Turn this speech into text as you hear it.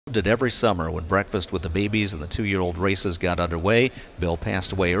Did every summer when Breakfast with the Babies and the 2-year-old races got underway. Bill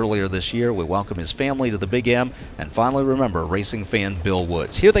passed away earlier this year. We welcome his family to the Big M and finally remember racing fan Bill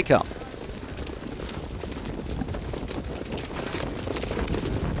Woods. Here they come.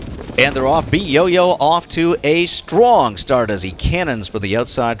 And they're off. Yo-Yo off to a strong start as he cannons for the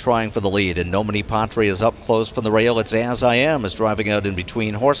outside, trying for the lead. And Nomine Patri is up close from the rail. It's As I Am is driving out in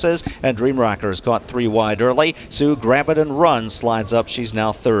between horses. And Dream Rocker is caught 3 wide early. Sue Grab It and Run slides up. She's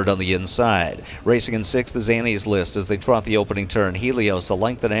now third on the inside. Racing in sixth is Annie's List as they trot the opening turn. Helios a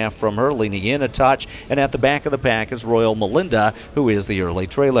length and a half from her, leaning in a touch. And at the back of the pack is Royal Malinda, who is the early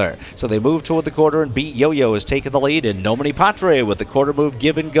trailer. So they move toward the quarter and Yo-Yo is taking the lead. And Nomine Patri with the quarter move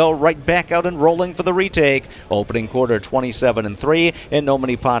give and go right back out and rolling for the retake. Opening quarter 27-3, and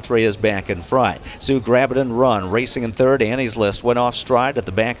Nomine Patri is back in front. Sue Grab It and Run racing in third. Annie's List went off stride at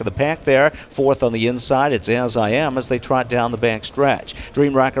the back of the pack there. Fourth on the inside, it's As I Am as they trot down the back stretch.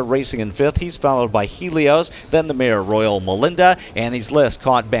 Dream Rocker racing in fifth. He's followed by Helios, then the mare Royal Malinda. Annie's List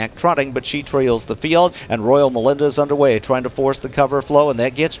caught back trotting, but she trails the field, and Royal Malinda is underway trying to force the cover flow, and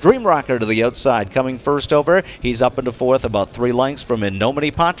that gets Dream Rocker to the outside, coming first over. He's up into fourth, about 3 lengths from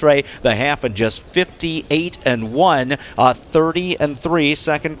Nomine Patri. The half in just 58-1, 30-3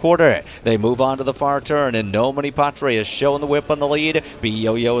 second quarter. They move on to the far turn, and Nomine Patri is showing the whip on the lead.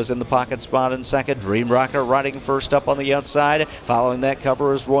 Yo-Yo is in the pocket spot in second. Dream Rocker riding first up on the outside. Following that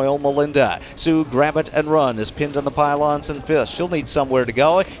cover is Royal Malinda. Sue Grab It and Run is pinned on the pylons in fifth. She'll need somewhere to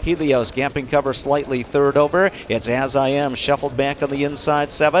go. Helios gapping cover slightly third over. It's As I Am shuffled back on the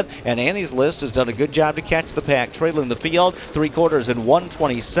inside seventh, and Annie's List has done a good job to catch the pack, trailing the field 3 quarters in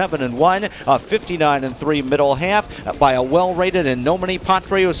 1:27-1. A 59-3 middle half by a well-rated and Nomine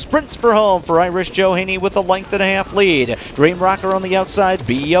Patri who sprints for home for Irish Joe Hanney with a length and a half lead. Dream Rocker on the outside.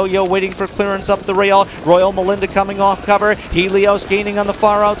 Yo-Yo waiting for clearance up the rail. Royal Malinda coming off cover. Helios gaining on the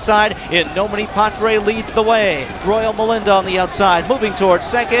far outside. Nomine Patri leads the way. Royal Malinda on the outside moving towards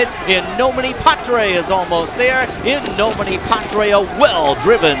second. Nomine Patri is almost there. Nomine Patri, a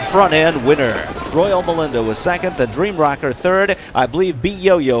well-driven front-end winner. Royal Malinda was second, then Dream Rocker third. I believe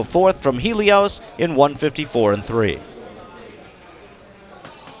Yo-Yo fourth from Helios in 1:54-3.